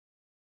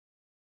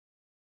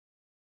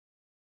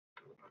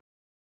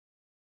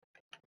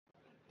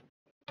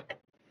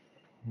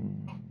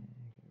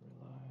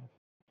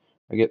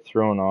I get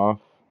thrown off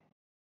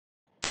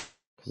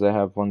because I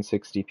have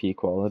 160p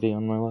quality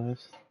on my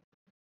lives.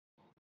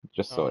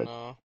 Just so Oh it,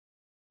 no.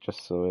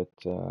 just so it,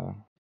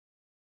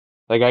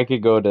 like I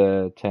could go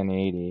to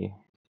 1080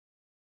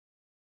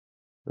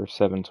 or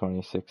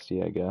 720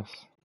 60, I guess.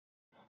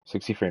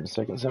 60 frames a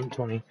second,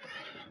 720.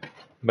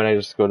 But I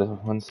just go to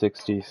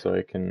 160 so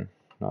I can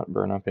not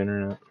burn up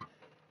internet.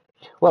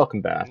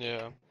 Welcome back.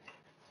 Yeah.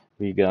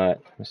 We got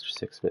Mr.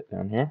 6-Bit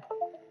down here,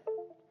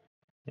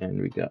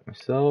 and we got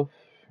myself,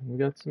 and we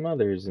got some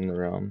others in the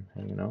realm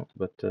hanging out,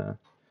 but the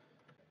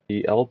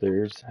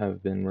elders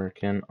have been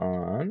working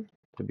on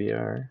the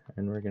BR,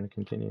 and we're going to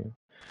continue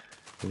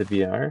the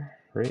BR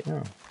right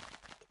now.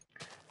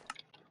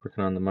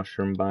 Working on the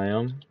mushroom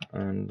biome,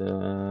 and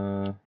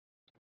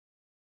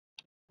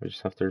we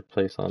just have to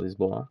replace all these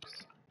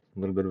blocks. A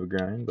little bit of a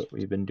grind, but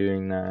we've been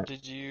doing that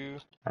Did you?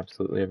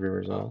 absolutely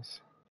everywhere Oh, else.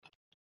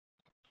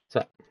 What's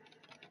up?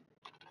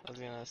 I was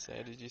gonna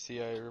say, did you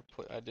see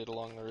I did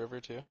along the river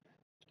too?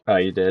 Oh,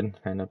 you did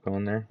end up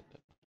going there?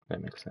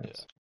 That makes Yeah.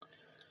 sense.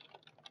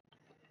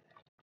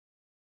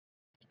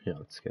 Yeah,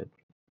 that's good.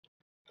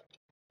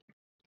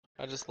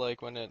 I just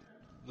like when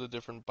the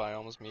different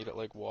biomes meet at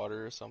like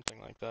water or something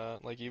like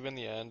that. Like even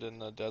the end in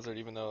the desert,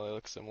 even though they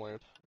look similar.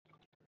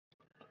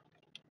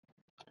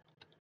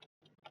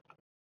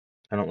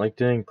 I don't like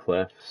doing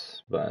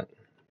cliffs, but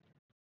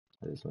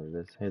it is what it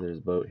is. Hey, there's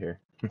a boat here.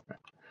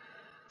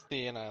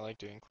 See, and I like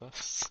doing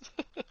cliffs,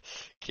 Oh,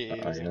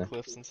 caves and yeah.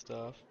 cliffs and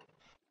stuff.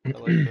 I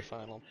like the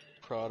final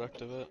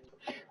product of it.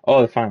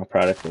 Oh, the final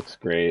product looks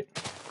great.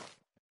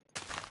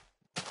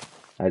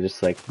 I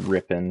just like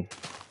ripping.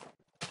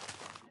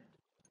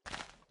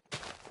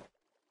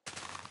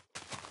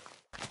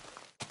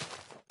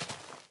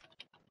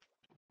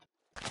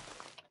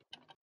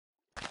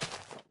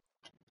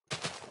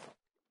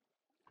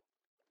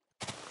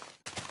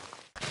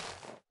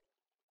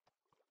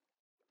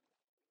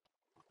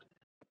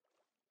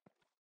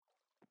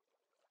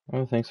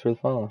 Oh, thanks for the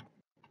follow.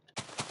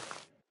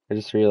 I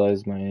just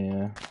realized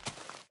my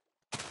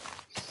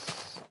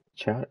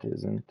chat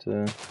isn't.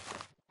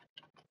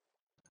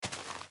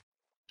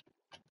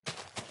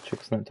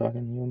 Chick's not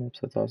talking to you, Nips.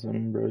 That's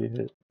awesome, bro. You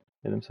hit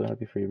him. So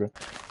happy for you, bro.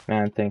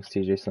 Man, thanks,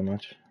 TJ, so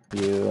much.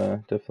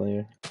 You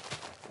definitely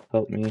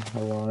helped me a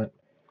lot.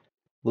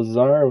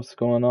 Lazar, what's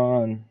going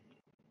on?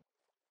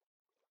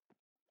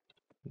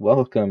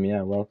 Welcome,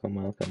 yeah,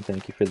 welcome.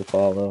 Thank you for the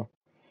follow.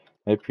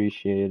 I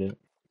appreciate it,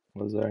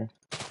 Lazar.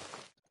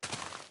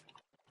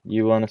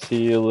 You want to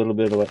see a little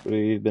bit of what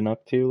we've been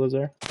up to,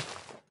 Lazar?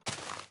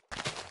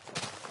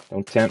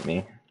 Don't tempt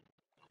me.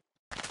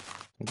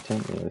 Don't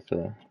tempt me with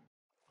Don't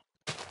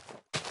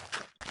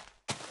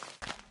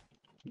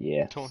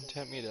yes.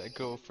 tempt me to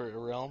go for a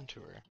realm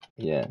tour.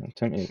 Yeah, don't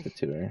tempt me with the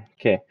tour.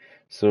 Okay,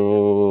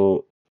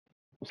 so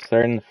we'll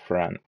start in the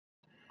front.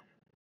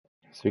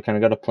 So we kind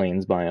of got a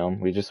plains biome.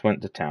 We just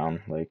went to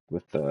town, like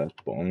with the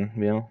bone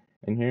meal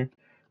in here,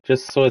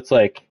 just so it's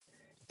like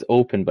it's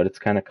open, but it's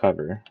kind of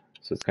cover,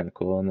 so it's kind of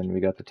cool. And then we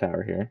got the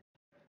tower here,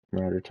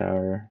 Marauder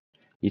Tower.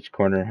 Each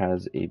corner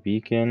has a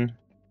beacon.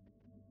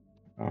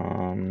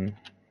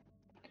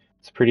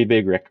 It's a pretty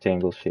big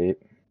rectangle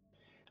shape.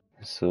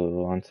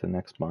 So on to the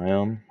next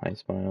biome,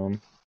 ice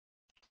biome.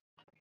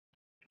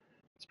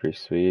 It's pretty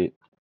sweet.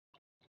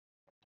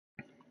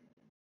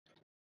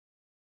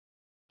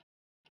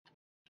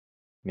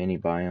 Mini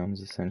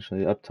biomes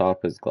essentially. Up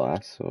top is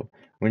glass, so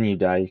when you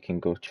die, you can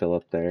go chill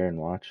up there and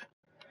watch.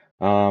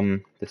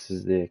 This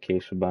is the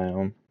acacia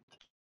biome.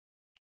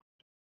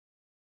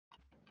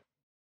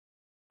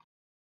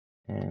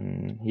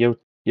 And yo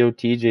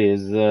TJ,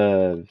 is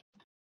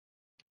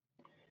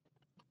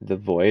the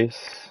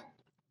voice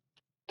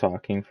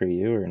talking for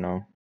you or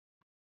no?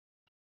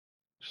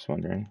 Just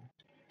wondering.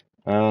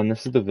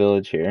 This is the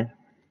village here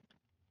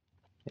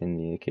in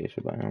the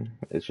acacia biome.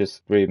 It's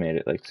just we made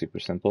it like super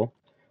simple.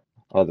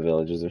 All the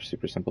villages are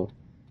super simple.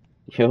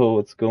 Yo,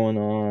 what's going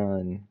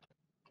on?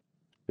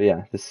 But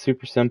yeah, this is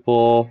super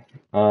simple.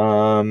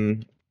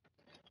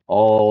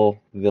 All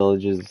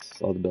villages,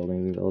 all the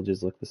buildings and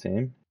villages look the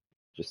same,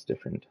 just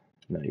different.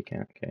 No, you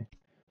can't. Okay,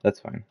 that's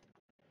fine.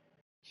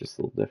 It's just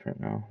a little different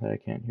now that I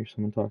can't hear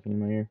someone talking in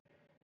my ear.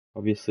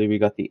 Obviously, we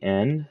got the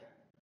end.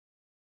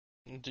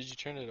 Did you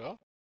turn it off?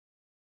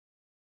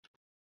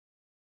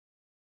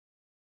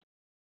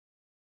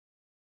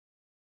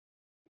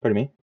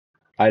 Pardon me?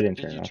 I didn't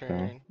Did turn you it off, no.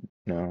 turn? Oh.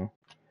 No,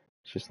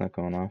 it's just not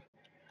going off.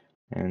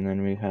 And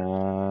then we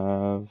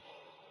have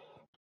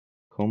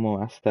Como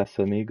estás,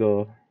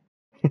 amigo?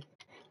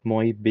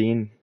 Muy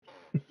bien.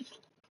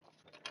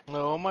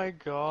 Oh my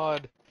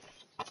god,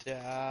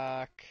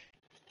 Dak.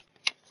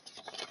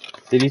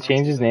 Did he That's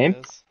change who his that name?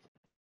 is.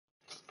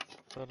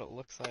 That's what it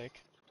looks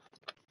like.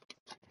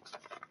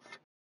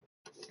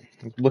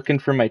 I'm looking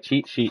for my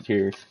cheat sheet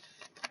here.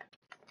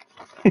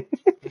 Did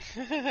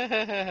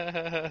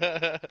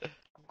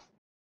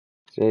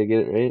I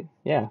get it right?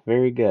 Yeah,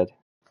 very good.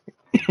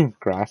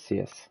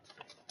 Gracias.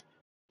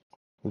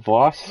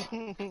 Vos?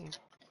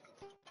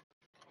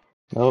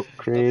 Nope, That's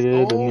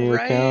created a oh new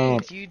right,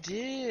 account. you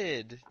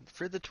did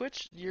for the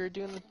Twitch. You're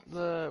doing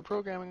the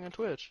programming on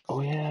Twitch,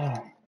 Oh yeah,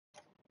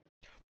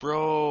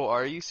 bro.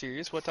 Are you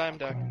serious? What time,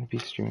 Doc? going to be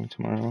streaming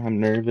tomorrow. I'm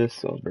nervous,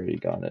 so I've already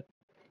got it.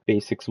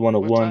 Basics What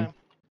 101. time?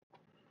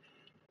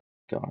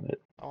 Got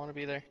it. I want to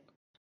be there.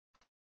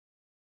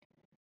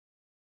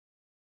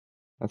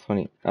 That's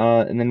funny.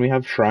 And then we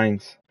have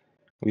shrines.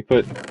 We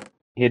put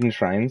hidden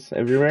shrines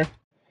everywhere.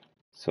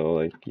 So,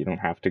 like, you don't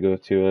have to go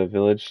to a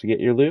village to get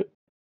your loot.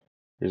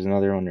 There's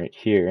another one right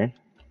here.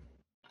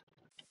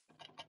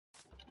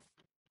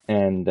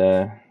 And,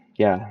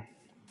 yeah,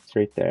 it's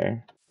right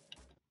there.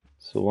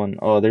 So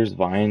oh, there's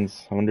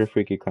vines. I wonder if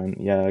we could climb,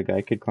 yeah, a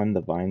guy could climb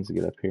the vines to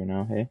get up here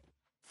now, hey?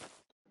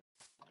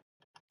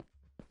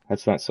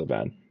 That's not so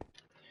bad.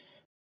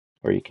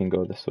 Or you can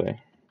go this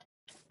way.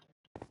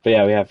 But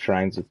yeah, we have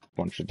shrines with a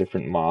bunch of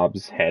different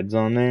mobs' heads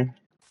on there.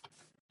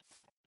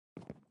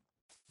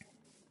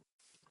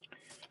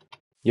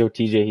 Yo,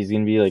 TJ, he's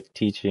gonna be, like,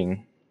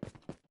 teaching,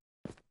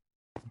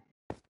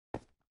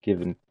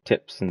 giving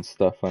tips and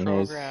stuff on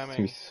his. It's gonna be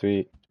Programming.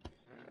 sweet.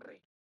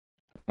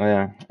 Oh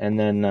yeah, and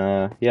then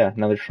yeah,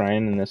 another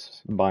shrine in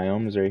this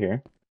biome is right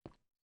here.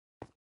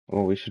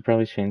 Well, we should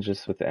probably change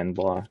this with the end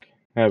block.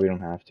 Yeah, we don't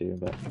have to,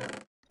 but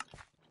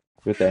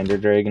with the Ender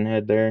Dragon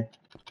head there.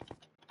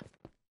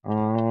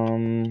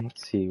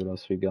 Let's see what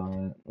else we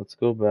got. Let's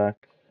go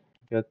back.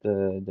 We got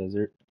the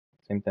desert,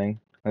 same thing.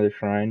 Another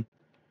shrine.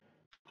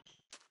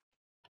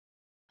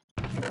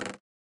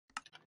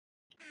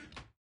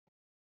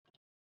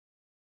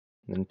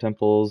 And then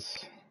temples.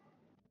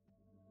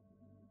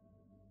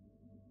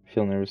 I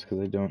feel nervous because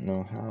I don't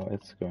know how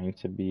it's going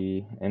to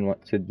be and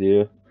what to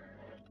do.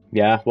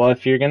 Yeah, well,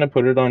 if you're gonna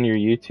put it on your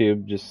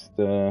YouTube, just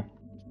you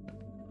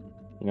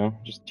know,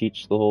 just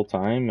teach the whole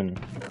time, and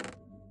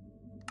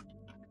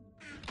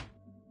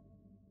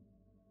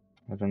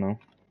I don't know,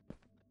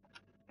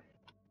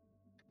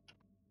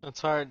 It's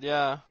hard,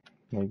 yeah.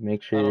 like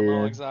make I sure don't know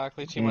you're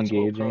exactly too much about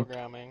engaging.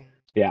 programming.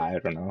 Yeah, I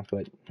don't know,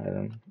 but I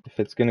don't. If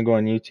it's gonna go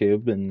on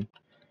YouTube and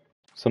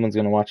someone's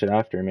gonna watch it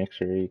after, make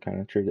sure you kind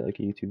of treat it like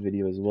a YouTube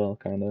video as well,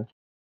 kind of.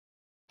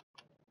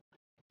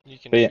 You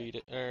can But yeah, treat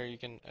it, or you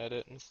can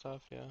edit and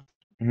stuff,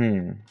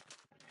 yeah.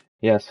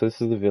 yeah. So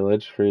this is the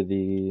village for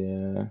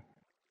the.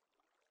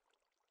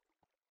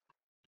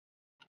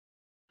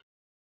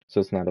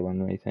 So it's not a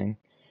one-way thing.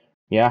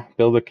 Yeah,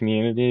 build a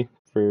community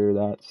for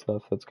that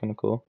stuff. That's kind of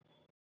cool.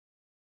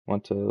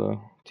 Want to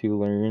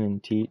learn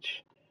and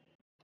teach.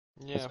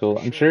 That's Yeah, for cool.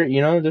 I'm sure, sure.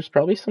 you know, there's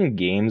probably some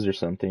games or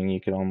something you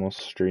could almost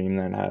stream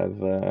that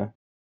have, I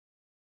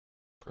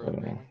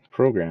don't know, Programming.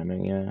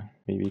 programming, yeah.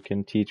 Maybe you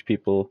can teach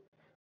people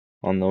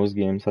on those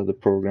games how to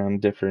program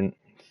different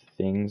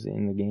things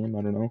in the game,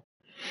 I don't know.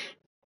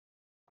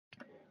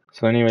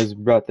 So anyways,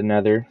 we brought the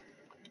nether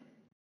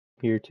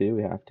here too,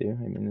 we have to.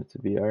 I mean, it's a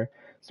VR.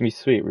 It's gonna be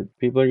sweet.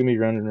 People are gonna be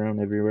running around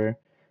everywhere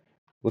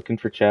looking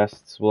for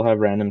chests. We'll have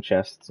random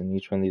chests in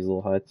each one of these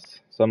little huts.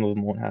 Some of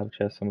them won't have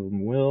chests, some of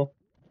them will.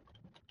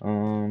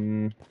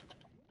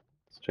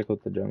 Let's check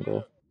out the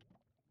jungle.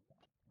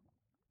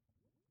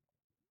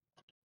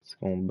 It's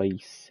gonna be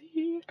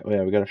sick. Oh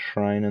yeah, we got a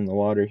shrine in the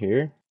water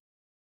here.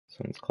 This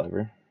one's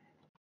clever.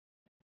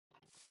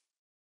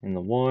 In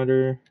the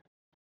water.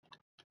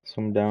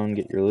 Swim down,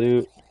 get your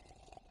loot.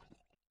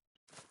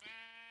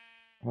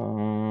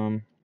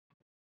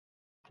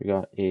 We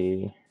got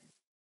a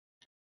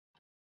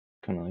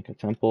kind of like a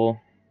temple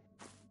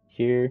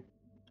here.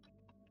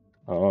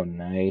 Oh,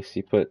 nice.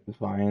 You put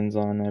vines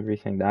on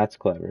everything. That's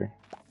clever.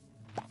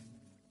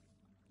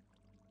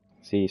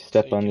 See,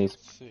 So you can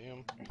see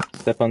them.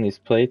 step on these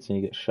plates and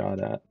you get shot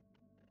at.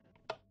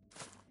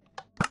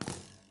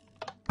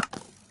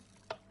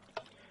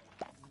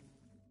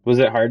 Was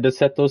it hard to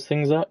set those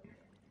things up?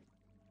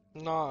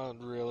 Not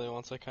really,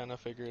 once I kind of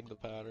figured the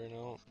pattern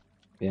out.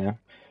 Yeah.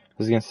 I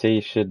was gonna say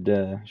you should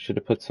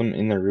have put some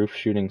in the roof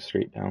shooting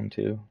straight down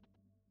too.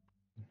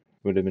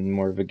 Would have been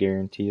more of a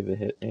guarantee of a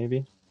hit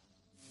maybe.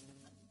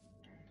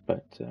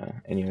 But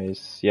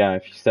anyways, yeah,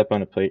 if you step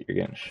on a plate, you're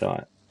getting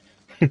shot.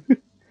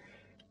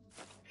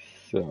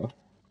 So,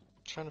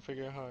 Trying to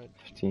figure out how I do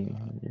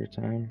 15 your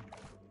time.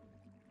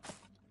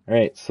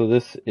 Alright, so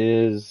this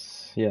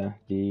is, yeah,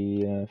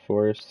 the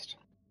forest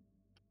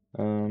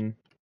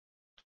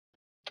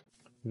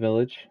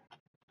village.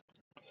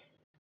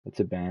 It's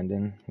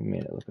abandoned. We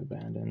made it look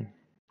abandoned.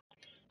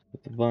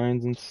 With the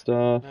vines and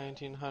stuff.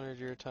 1900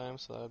 your time,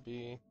 so that'd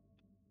be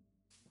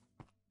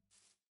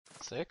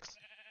 6?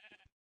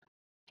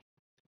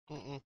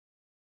 Mm-mm.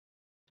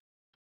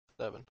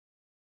 7.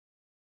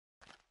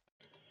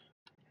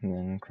 And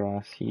then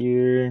across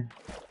here.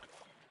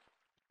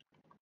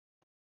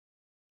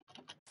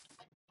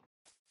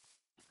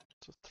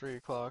 So 3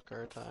 o'clock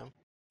our time.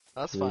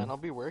 That's 3. fine, I'll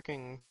be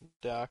working,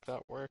 Dak,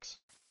 that works.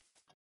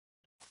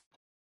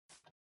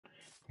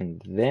 And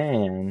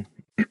then...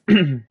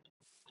 oh,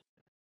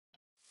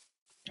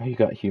 you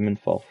got Human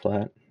Fall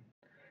Flat.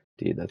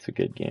 Dude, that's a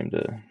good game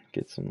to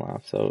get some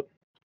laughs out.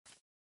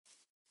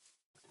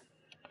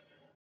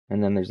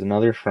 And then there's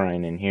another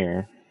shrine in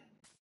here.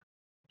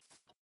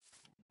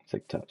 It's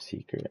like top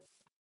secret.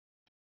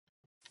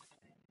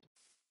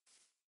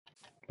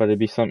 But it'd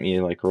be something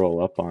you like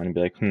roll up on and be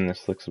like,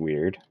 this looks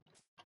weird.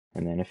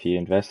 And then if you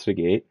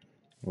investigate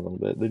a little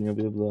bit, then you'll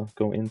be able to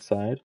go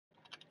inside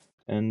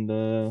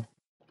and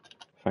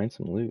find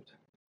some loot.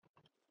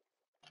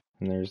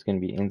 And there's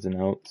going to be ins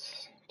and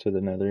outs to the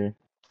nether.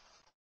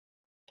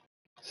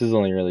 This is the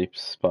only really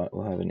spot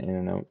we'll have an in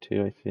and out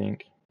to, I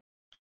think.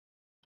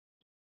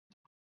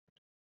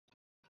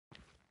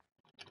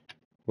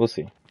 We'll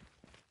see.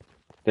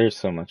 There's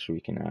so much we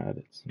can add,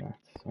 it's nuts.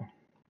 So,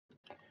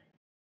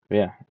 but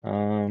yeah,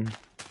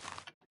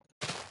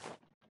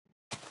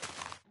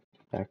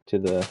 back to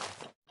the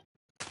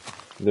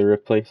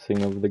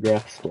replacing of the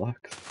grass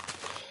blocks.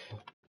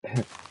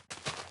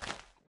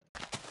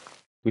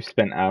 We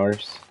spent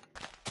hours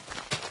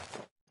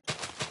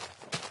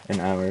and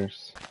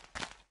hours,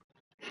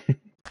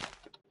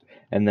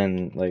 and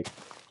then like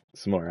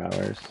some more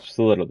hours, just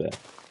a little bit,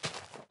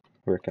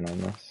 working on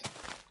this.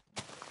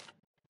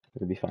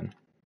 It'll be fun.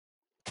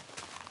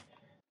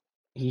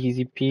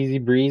 Easy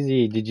peasy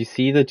breezy. Did you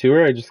see the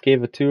tour? I just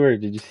gave a tour.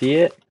 Did you see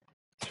it?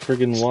 It's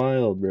friggin'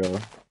 wild, bro.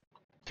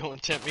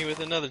 Don't tempt me with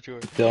another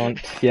tour. Don't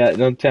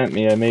tempt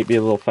me. I might be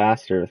a little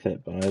faster with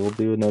it, but I will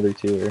do another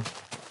tour.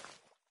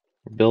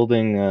 We're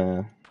building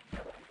a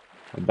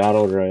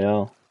battle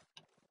royale.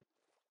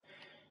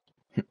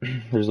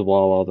 There's a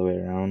wall all the way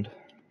around.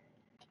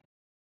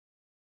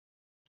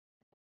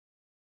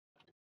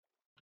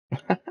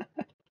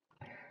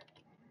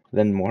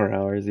 Then more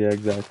hours. Yeah,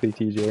 exactly,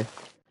 TJ.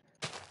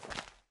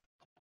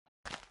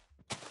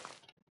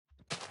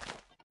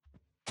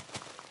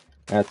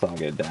 That's all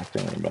good, Dak.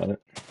 Don't worry about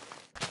it.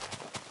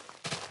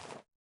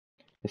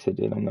 Yes, I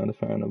did. I'm not a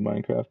fan of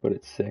Minecraft, but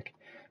it's sick.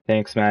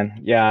 Thanks, man.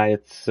 Yeah,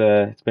 it's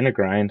been a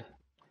grind,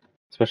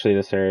 especially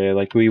this area.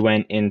 Like, we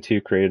went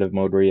into creative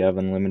mode where you have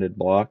unlimited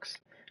blocks,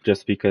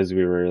 just because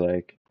we were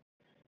like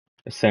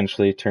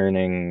essentially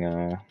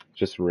turning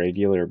just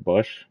regular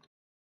bush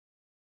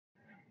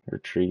or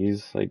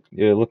trees. Like,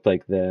 it looked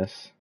like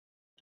this.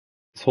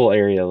 This whole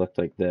area looked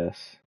like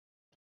this.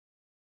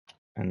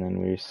 And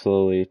then we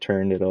slowly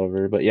turned it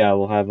over. But yeah,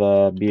 we'll have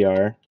a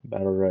BR,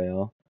 Battle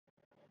Royale.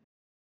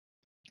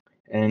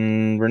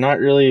 And we're not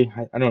really,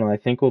 I don't know, I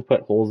think we'll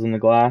put holes in the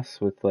glass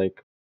with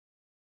like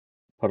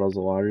puddles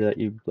of water that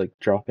you like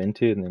drop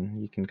into, and then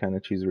you can kind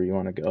of choose where you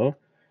want to go.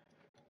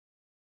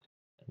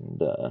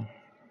 And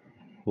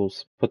we'll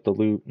put the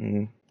loot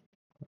in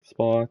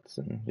spots,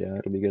 and yeah,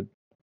 it'll be good.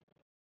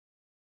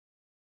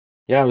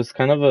 Yeah, it was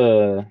kind of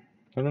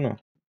I don't know.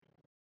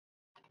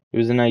 It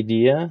was an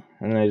idea,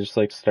 and then I just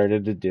like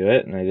started to do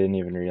it, and I didn't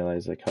even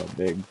realize like how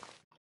big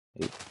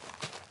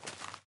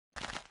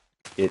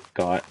it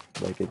got.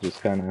 Like it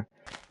just kind of,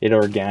 it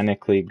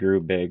organically grew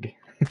big,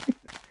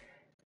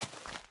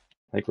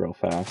 like real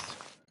fast.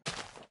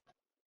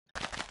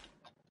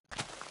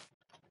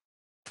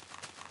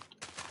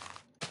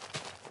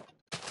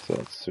 So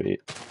that's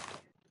sweet.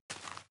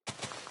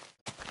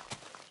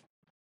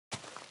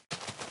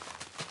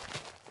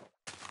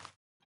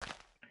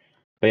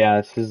 But yeah,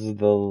 this is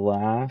the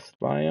last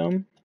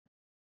biome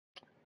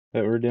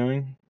that we're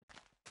doing.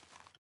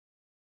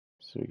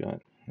 So we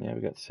got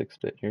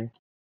 6-bit here.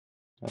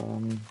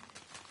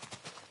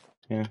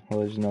 Yeah, well,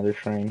 there's another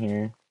shrine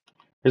here.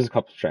 There's a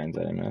couple shrines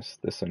that I missed.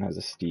 This one has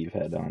a Steve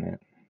head on it.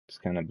 It's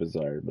kind of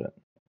bizarre, but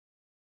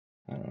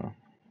I don't know.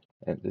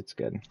 It's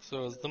good.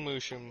 So is the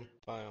Mushroom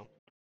biome.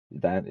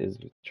 That is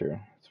true.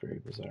 It's very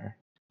bizarre.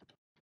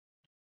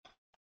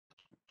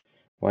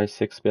 Why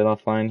 6-bit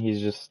offline?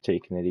 He's just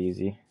taking it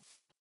easy.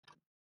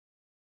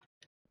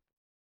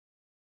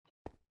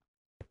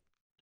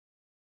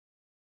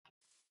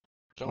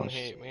 Don't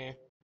hate me.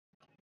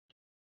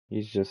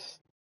 He's just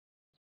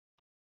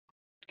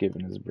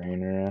giving his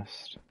brain a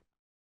rest.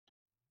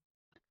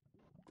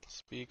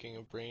 Speaking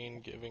of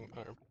brain giving,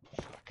 or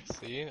fuck,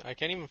 see, I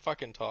can't even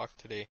fucking talk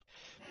today.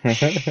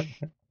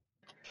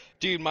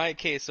 Dude,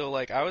 okay, so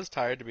like I was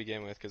tired to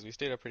begin with because we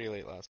stayed up pretty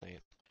late last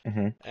night.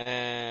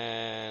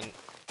 And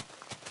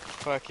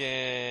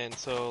fucking,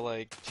 so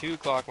like 2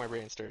 o'clock my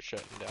brain starts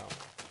shutting down.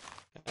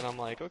 And I'm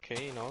like,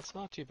 okay, it's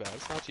not too bad,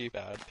 it's not too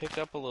bad. Picked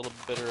up a little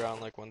bit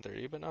around like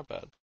 1:30, but not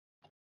bad.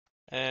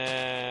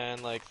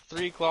 And like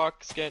 3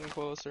 o'clock's getting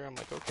closer, I'm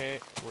like, okay,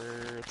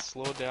 it's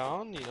slowed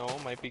down,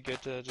 might be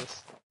good to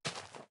just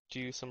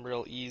do some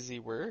real easy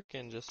work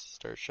and just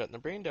start shutting the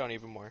brain down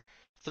even more.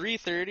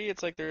 3:30,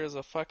 it's like there is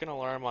a fucking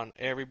alarm on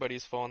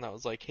everybody's phone that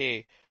was like,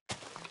 hey,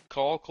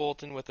 call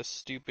Colton with a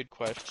stupid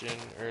question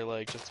or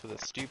like just with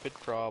a stupid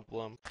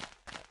problem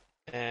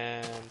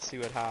and see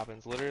what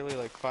happens. Literally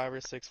like 5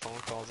 or 6 phone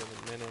calls in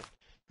a minute,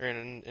 or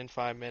in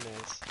 5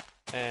 minutes,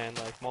 and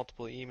like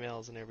multiple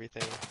emails and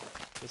everything,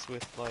 just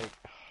with like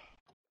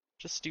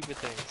just stupid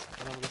things.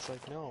 And I'm just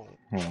like, no,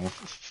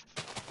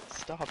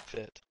 stop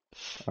it.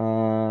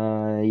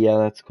 Yeah,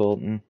 that's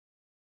Colton.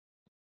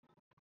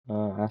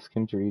 Ask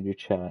him to read your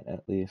chat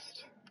at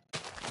least.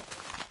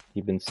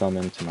 You've been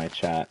summoned to my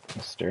chat,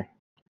 mister.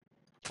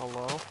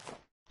 Hello?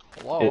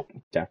 Hello?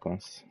 Dak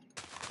wants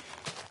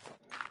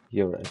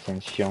your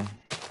attention.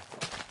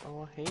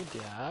 Oh, hey,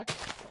 Dak.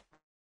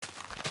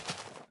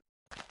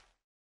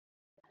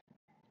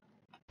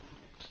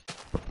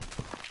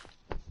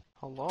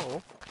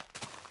 Hello.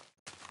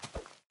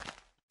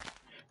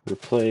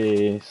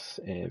 Replace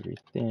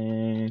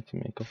everything to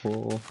make a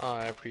whole Oh,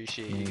 I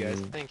appreciate you guys.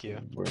 new Thank you.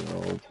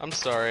 world. I'm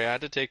sorry, I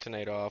had to take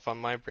tonight off.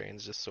 My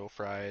brain's just so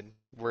fried.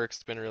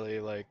 Work's been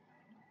really, like,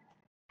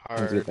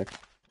 Let's get hard. back.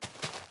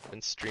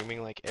 Been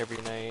streaming, like,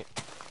 every night.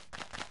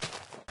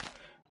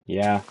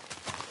 Yeah.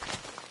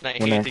 And I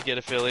When hate I to get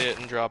affiliate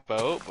and drop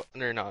out,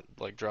 or not,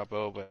 like, drop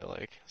out, but,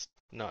 like,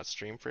 not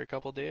stream for a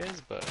couple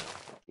days, but...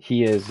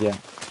 he is, yeah.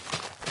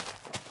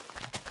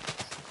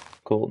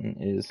 Colton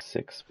is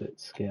 6-bit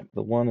Skip,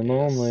 the one and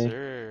Yes, only.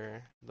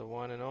 sir. The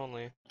one and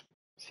only.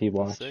 See, The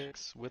watch.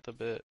 6 with a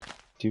bit.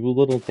 Do a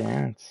little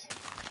dance,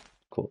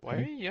 Colton.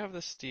 Why do you have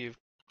the Steve?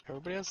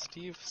 Everybody has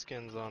Steve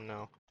skins on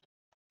now.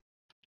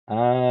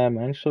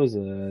 Mine shows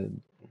a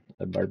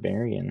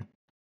barbarian.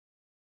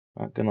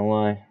 Not gonna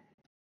lie.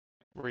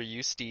 Were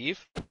you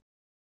Steve?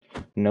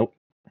 Nope.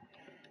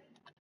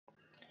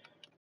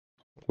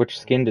 Which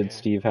skin did Okay.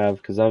 Steve have?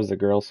 Because that was the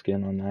girl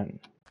skin on that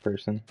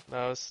person.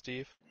 That was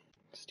Steve.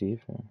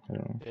 Steve? I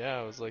don't know.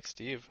 Yeah, it was like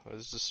Steve. It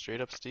was just straight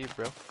up Steve,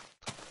 bro.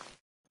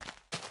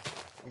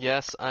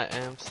 Yes, I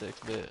am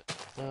 6-bit.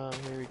 Oh,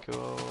 here we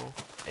go.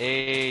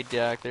 Hey,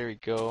 Dak, there we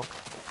go.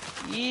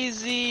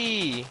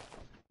 Easy!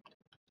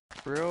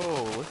 Bro,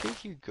 look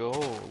at you go.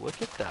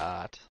 Look at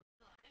that.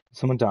 Did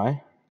someone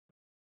die?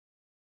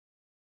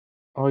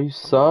 Oh, you I'm not.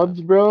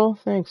 subbed, bro?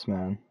 Thanks,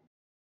 man.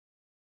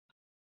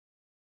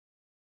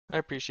 I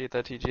appreciate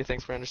that, TG.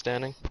 Thanks for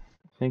understanding.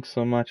 Thanks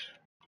so much.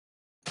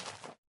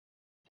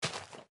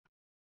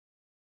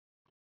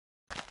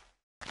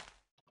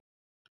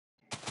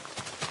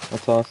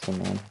 That's awesome,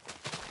 man.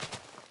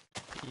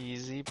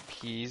 Easy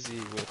peasy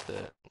with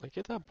it. Look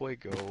at that boy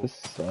go. This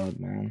sub,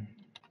 man.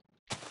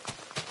 I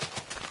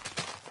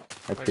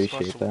I just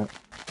watched appreciate that.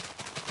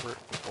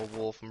 a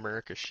wolf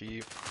murk a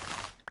sheep.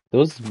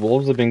 Those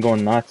wolves have been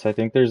going nuts. I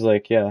think there's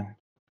like, yeah.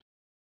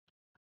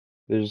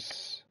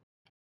 There's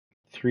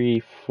 3,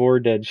 4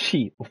 dead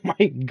sheep. Oh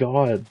my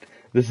god.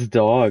 This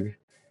dog.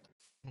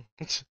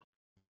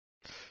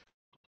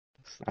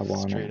 I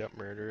want Straight it. up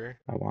murderer.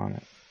 I want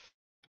it.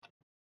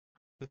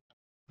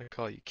 I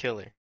call you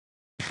killer.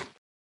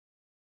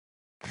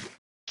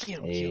 Get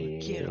him, Hey.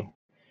 get him.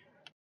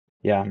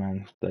 Yeah,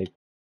 man. Like,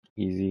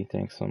 easy.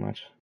 Thanks so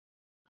much.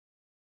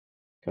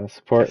 Gotta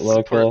support Gotta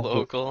support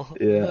local. local.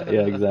 Yeah,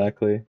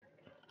 exactly.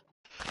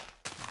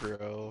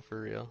 Bro,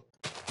 for real.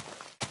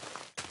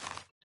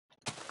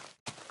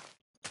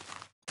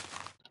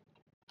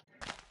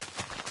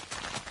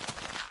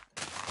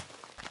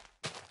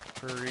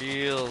 For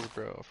reals,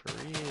 bro. For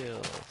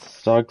reals.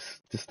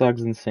 This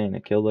dog's insane.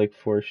 It killed like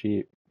 4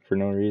 sheep for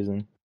no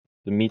reason.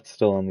 The meat's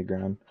still on the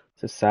ground.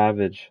 It's a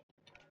savage.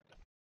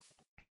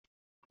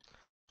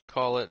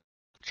 Call it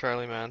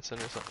Charlie Manson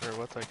or something, or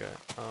what's that guy?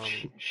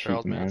 Sheep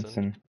Charles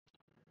Manson. Manson.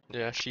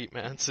 Yeah, Sheep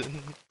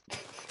Manson.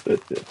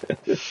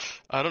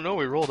 I don't know,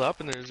 we rolled up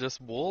and there's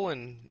just wool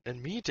and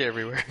meat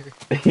everywhere.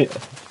 Yeah.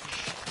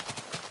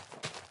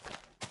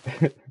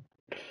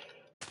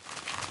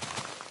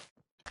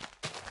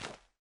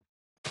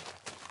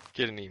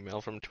 Get an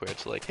email from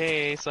Twitch like,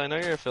 hey, so I know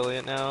you're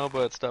affiliate now,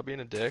 but stop being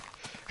a dick.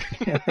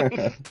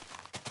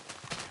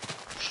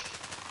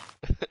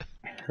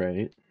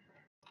 Right.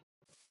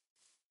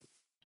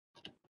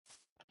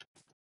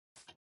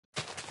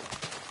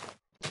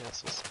 Yeah,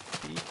 so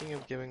speaking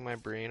of giving my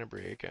brain a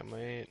break, I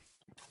might...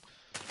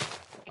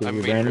 Give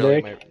your brain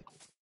a break?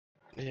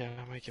 Yeah,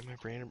 I might give my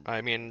brain... I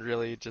mean,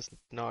 really, just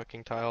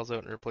knocking tiles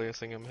out and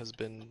replacing them has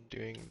been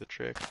doing the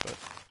trick, but...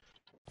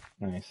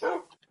 Nice.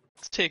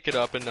 Let's take it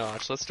up a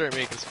notch. Let's start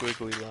making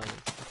squiggly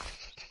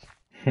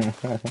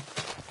lines.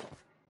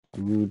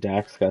 Ooh,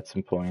 Dax got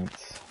some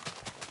points.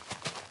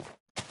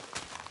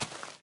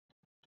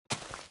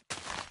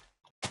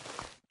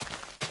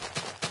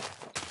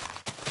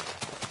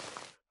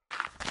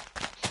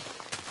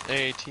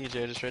 Hey,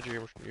 TJ, I just read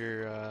your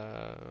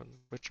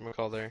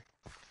whatchamacall there.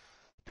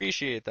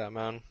 Appreciate that,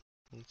 man.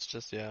 It's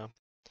just, yeah.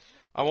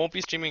 I won't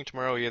be streaming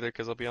tomorrow either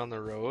because I'll be on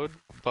the road,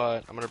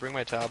 but I'm gonna bring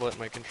my tablet and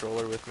my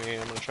controller with me.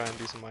 I'm gonna try and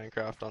do some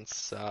Minecraft on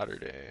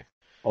Saturday.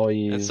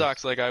 Always It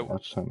sucks, like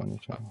watch time on your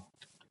channel.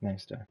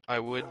 Nice, Dax. I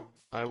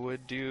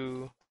would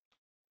do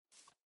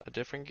a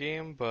different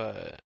game,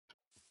 but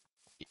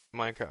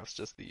Minecraft's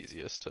just the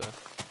easiest to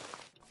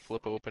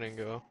flip open and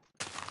go.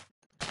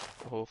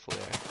 Hopefully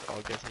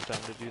I'll get some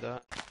time to do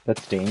that.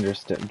 That's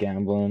dangerous to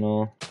gambling and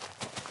all.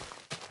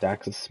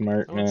 Dax is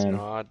smart, No, man. it's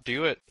not.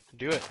 Do it.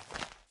 Do it.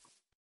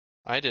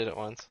 I did it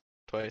once.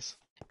 Twice.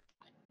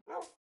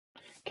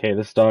 Okay,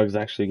 this dog's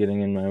actually getting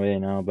in my way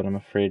now, but I'm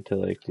afraid to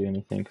like do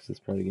anything because it's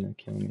probably gonna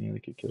kill me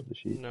like it killed the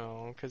sheep.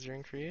 No, because you're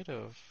in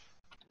creative.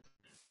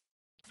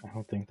 I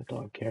don't think the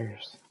dog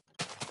cares.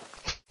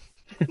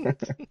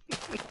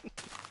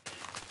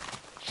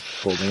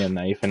 Holding a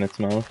knife in its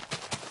mouth,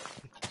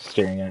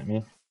 staring at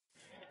me.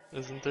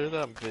 Isn't there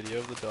that video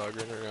of the dog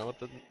running around with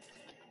the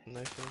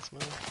knife in its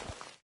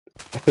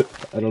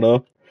mouth? I don't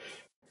know.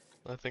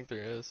 I think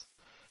there is.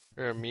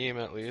 Or a meme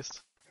at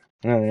least.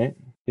 Alright.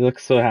 He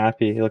looks so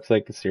happy. He looks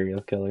like a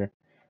serial killer.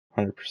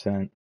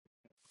 100%.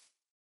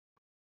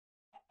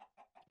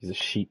 He's a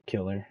sheep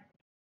killer.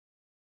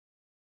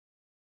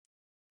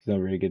 He's not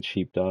a very good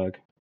sheepdog.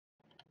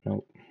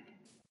 Nope.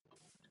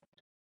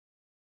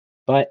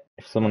 But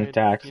if someone Alright,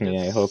 attacks he did.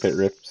 me, I hope it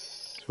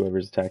rips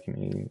whoever's attacking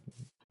me,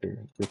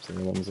 rips their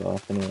limbs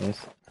off anyways.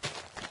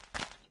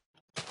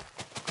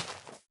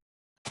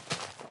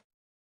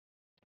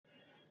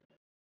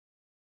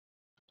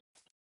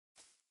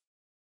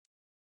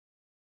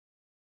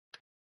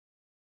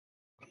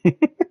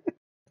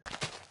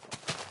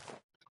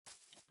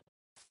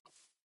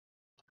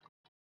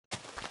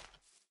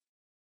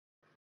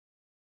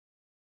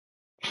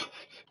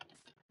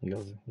 He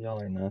goes,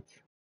 y'all are nuts.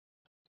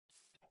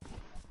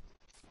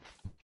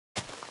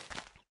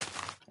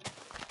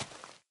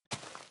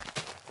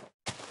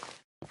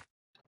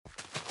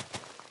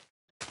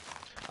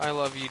 I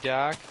love you,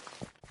 Dak.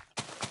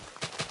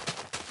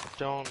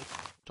 Don't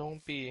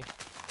be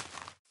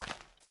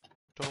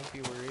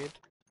worried.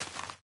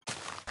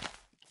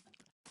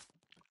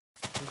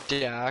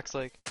 Dak's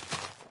like,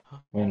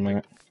 Wait a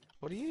minute.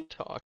 what are you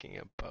talking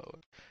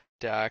about?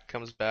 Dak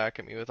comes back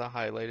at me with a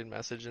highlighted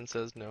message and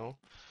says no.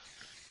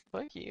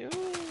 Fuck you.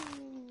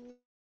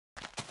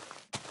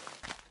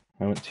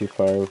 I went too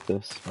far with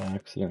this by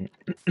accident.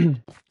 You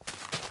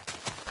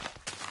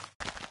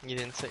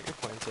didn't set your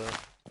points up.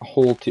 A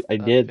whole two. I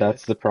did, Okay,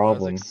 that's the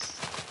problem.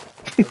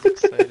 I was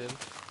excited.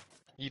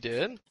 You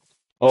did?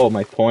 Oh,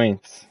 my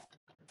points.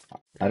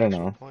 Your I don't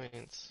actual know.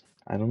 points.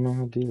 I don't know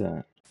how to do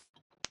that.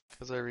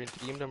 Because I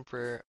redeemed them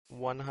for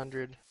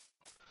 100.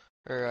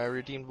 Or I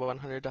redeemed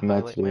 100 to And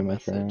that's highlight to my my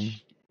friend.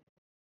 message.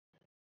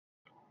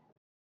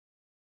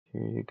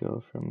 Here you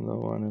go from the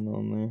one and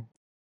only.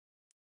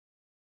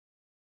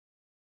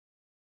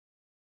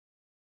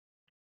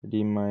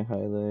 Redeem my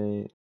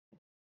highlight.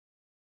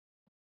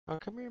 How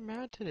come you're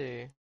mad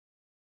today?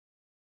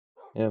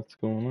 Yeah, what's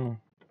going on?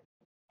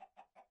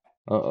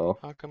 Uh-oh.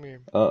 How come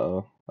you're...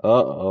 Uh-oh.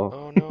 Uh-oh.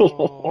 Oh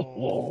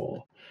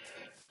no.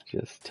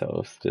 Just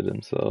toasted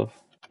himself.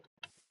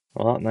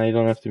 Well, now you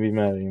don't have to be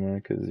mad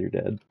anymore because you're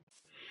dead.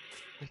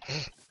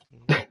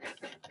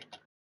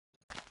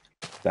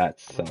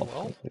 That's Well,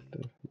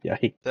 self-inflicted.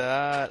 Yikes.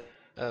 that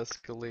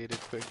escalated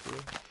quickly.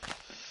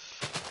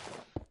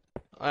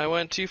 I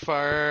went too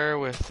far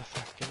with the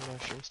fucking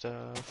mushroom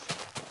stuff.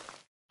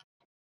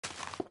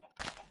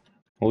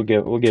 We'll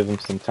give him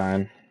some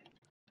time.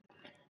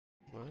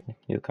 What?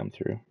 He'll come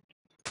through.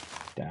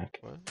 Dak.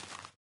 What?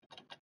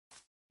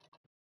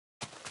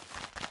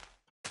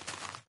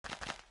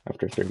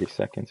 After 30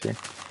 seconds here.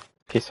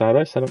 Okay, so how do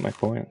I set up my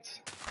points?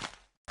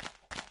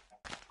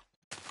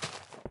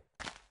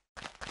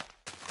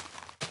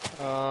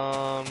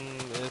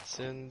 It's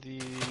in the...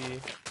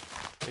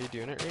 Are you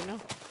doing it right now?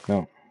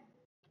 No.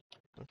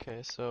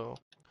 Okay, so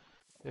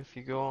if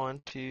you go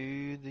on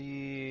to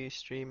the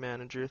stream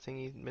manager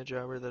thingy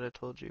midjobber that I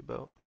told you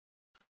about,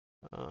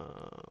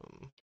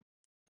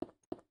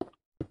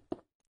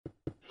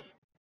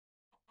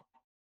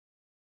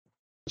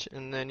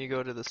 and then you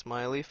go to the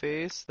smiley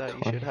face that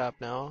you should have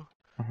now.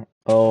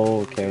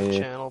 Oh, And then you go okay.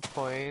 channel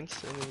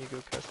points, and then you go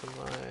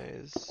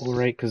customize. Oh,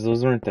 right, because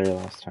those weren't there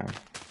last time.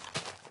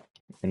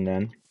 And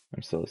then,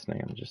 I'm still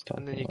listening, I'm just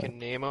talking. And then you can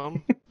name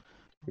them.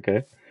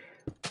 Okay.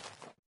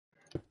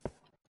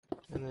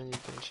 And then you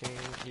can change,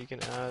 you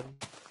can add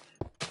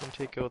and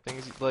take out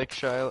things like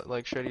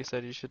Shreddy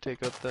said. You should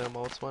take out the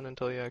emotes one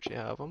until you actually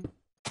have them,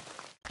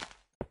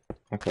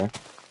 Okay.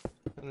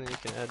 and then you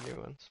can add new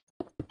ones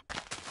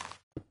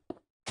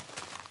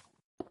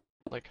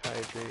like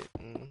hydrate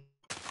and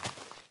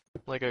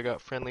like I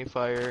got friendly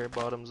fire,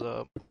 bottoms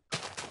up,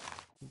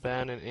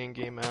 ban and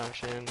in-game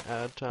action,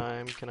 add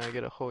time. Can I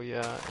get a oh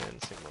yeah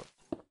and sing mode?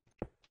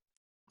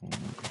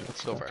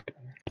 So far.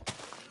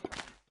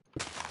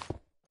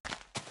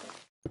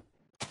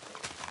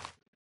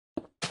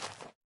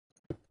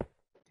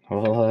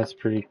 Well, that's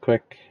pretty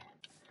quick.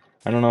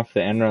 I don't know if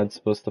the end rod's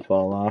supposed to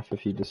fall off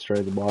if you destroy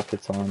the block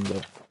it's on,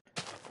 but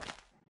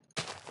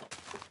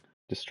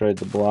destroyed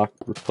the block,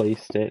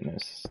 replaced it, and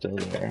it's still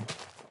there.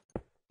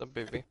 The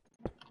baby.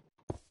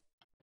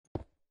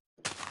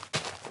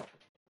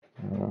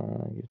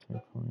 Get my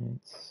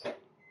points.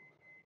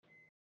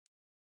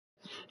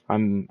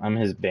 I'm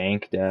his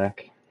bank,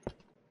 Dak.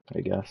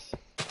 I guess.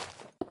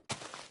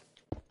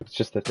 It's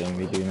just the thing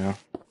we do now.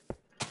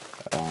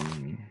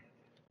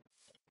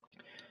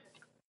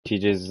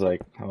 TJ's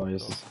like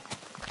always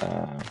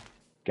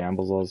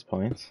gambles all his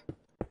points.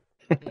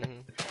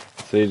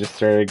 So he just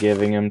started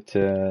giving them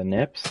to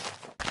Nips,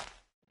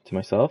 to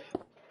myself.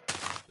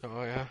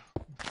 Oh yeah.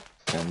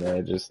 And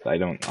I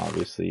don't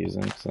obviously use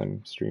them because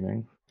I'm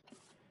streaming.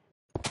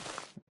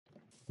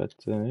 But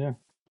yeah.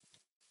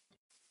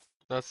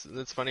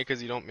 That's funny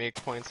because you don't make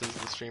points as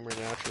the streamer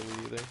naturally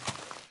either.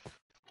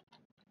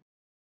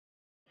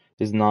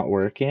 Is not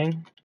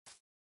working?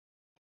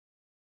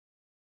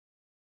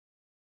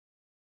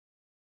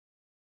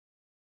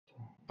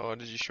 Oh,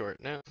 did you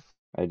shorten it?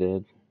 I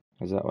did.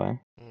 Is that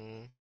why?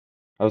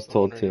 I was I'm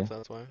told wondering to. if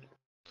that's why.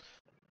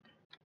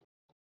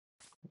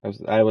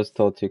 I was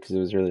told to because it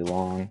was really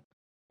long.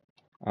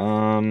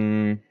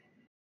 Okay,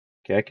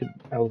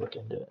 I'll look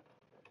into it.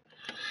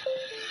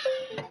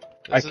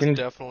 This is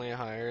definitely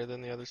higher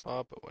than the other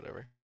spot, but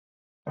whatever.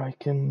 I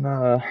can,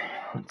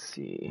 let's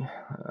see,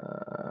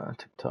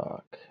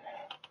 TikTok.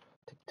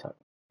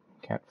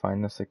 Can't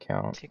find this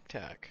account.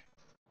 Tic-tac.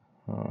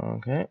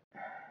 Okay.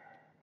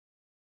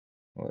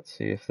 Let's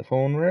see if the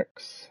phone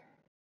works.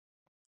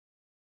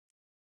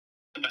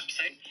 The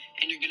website,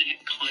 and you're gonna hit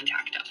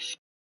contact us.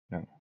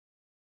 No.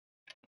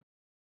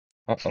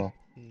 Uh-oh.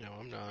 No,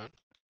 I'm not.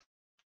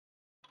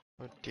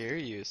 How dare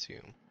you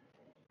assume?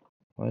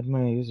 Why did my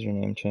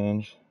username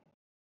change?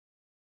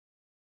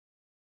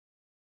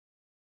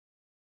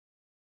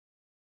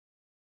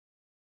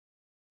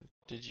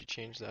 Did you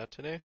change that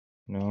today?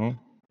 No.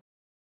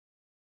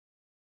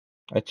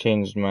 I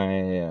changed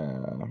my,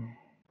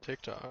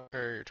 TikTok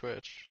or your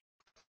Twitch?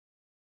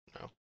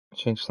 No. I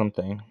changed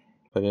something,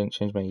 but I didn't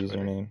change my Twitter.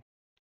 username.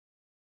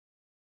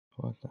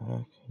 What the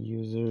heck?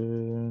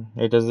 User...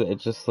 It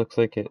just looks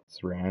like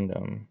it's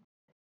random.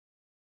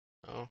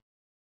 Oh.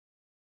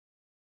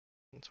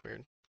 That's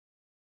weird.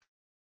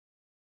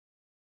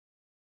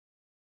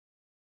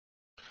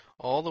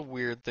 All the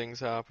weird things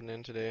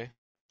happening today.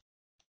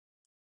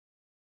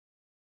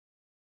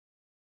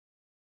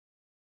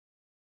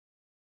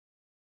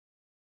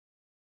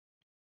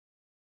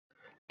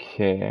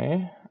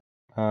 Okay.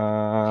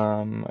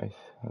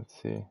 Let's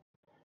see.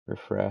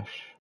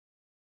 Refresh.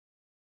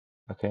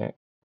 Okay.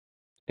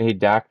 Hey,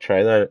 Dak, try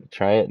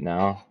it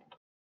now.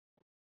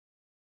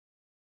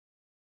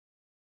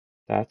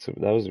 That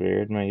was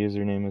weird. My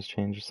username was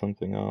changed to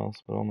something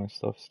else, but all my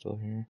stuff's still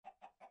here.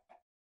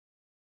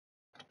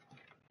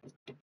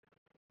 There's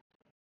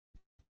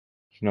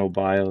no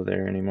bio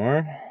there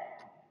anymore.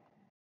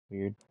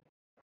 Weird.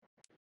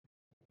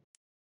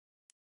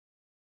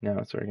 Now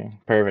it's working.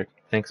 Perfect.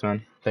 Thanks,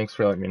 man. Thanks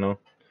for letting me know.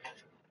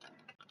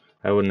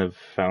 I wouldn't have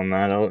found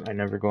that out. I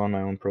never go on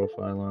my own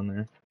profile on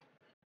there.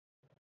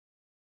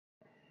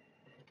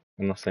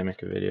 Unless I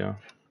make a video.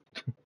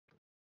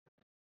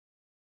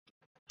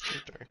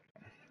 Sorry.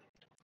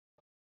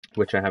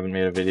 Which I haven't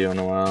made a video in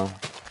a while.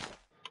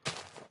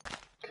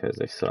 Because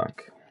they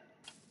suck.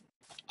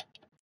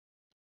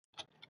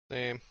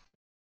 Same.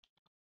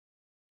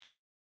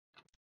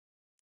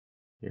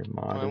 Your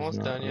mod is Almost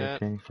not done yet.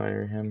 working.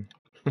 Fire him.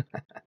 I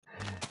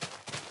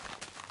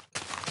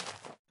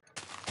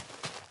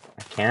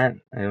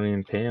can't. I don't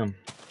even pay him.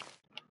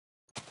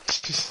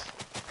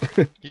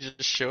 He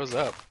just shows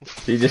up.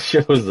 He just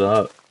shows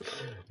up.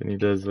 And he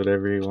does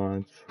whatever he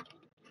wants.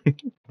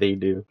 They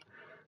do.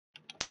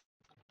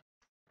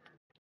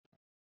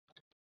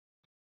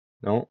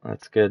 No,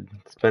 that's good.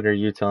 It's better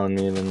you telling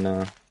me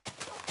than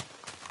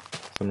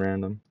some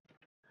random.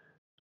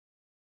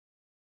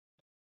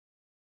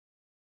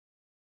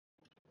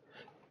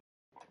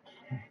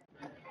 Are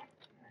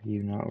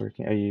you not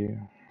working? Are you...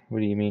 What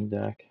do you mean,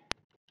 Dak?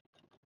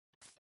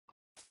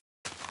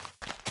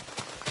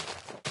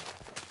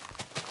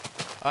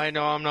 I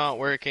know I'm not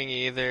working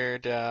either,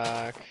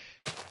 Dak.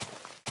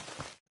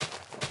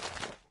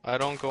 I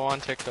don't go on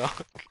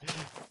TikTok.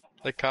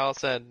 Like Kyle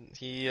said,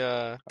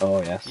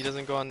 Oh, yes. he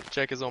doesn't go on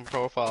check his own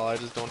profile. I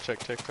just don't check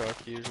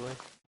TikTok usually.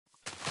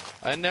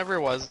 I never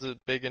was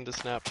big into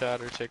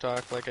Snapchat or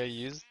TikTok. Like I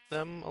used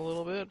them a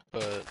little bit,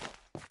 but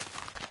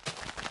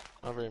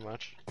not very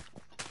much.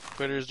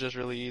 Twitter's just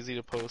really easy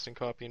to post and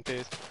copy and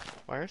paste.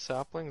 Why are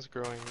saplings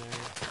growing there?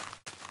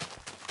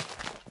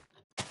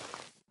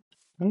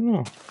 I don't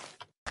know.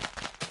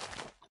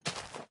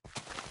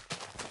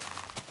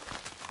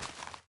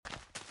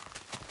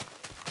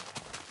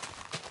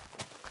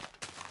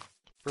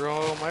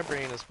 Bro, my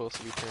brain is supposed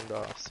to be turned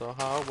off, so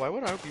why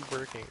would I be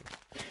working?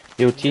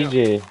 Yo, No.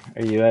 TJ,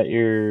 are you at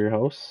your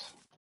house?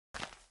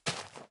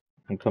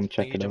 And come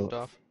check He it jumped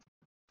out. off.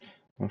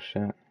 Oh,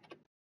 shit.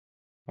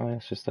 Oh, yeah,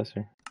 it's just us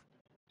here.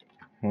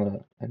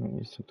 Well, I don't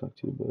use TikTok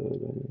too, but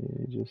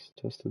I just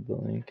tested the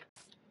link.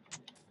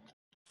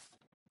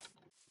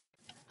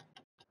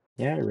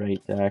 Yeah, right,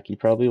 Dak. You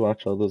probably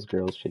watch all those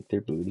girls shake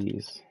their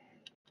booties.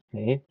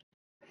 Hey?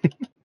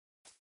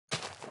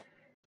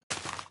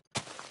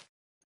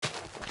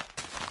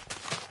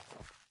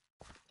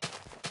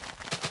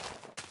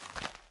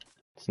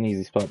 It's an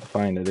easy spot to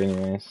find it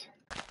anyways.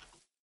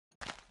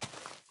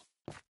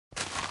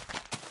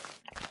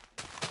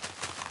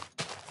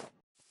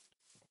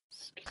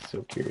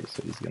 So curious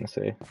what he's gonna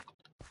say.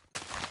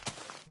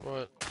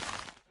 What?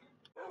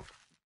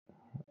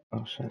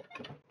 Oh shit.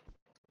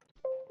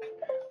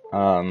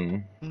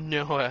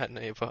 No at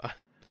Nightbot.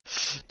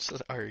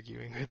 Just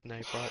arguing with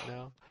Nightbot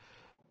now.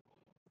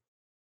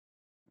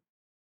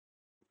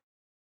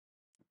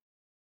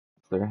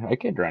 There, I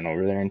could run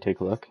over there and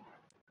take a look.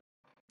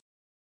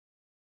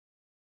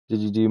 Did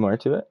you do more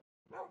to it?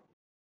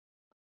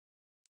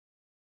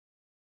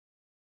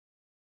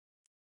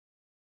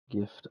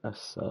 Gift a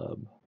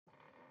sub.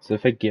 So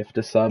if I gift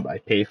a sub, I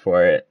pay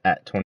for it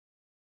at 20.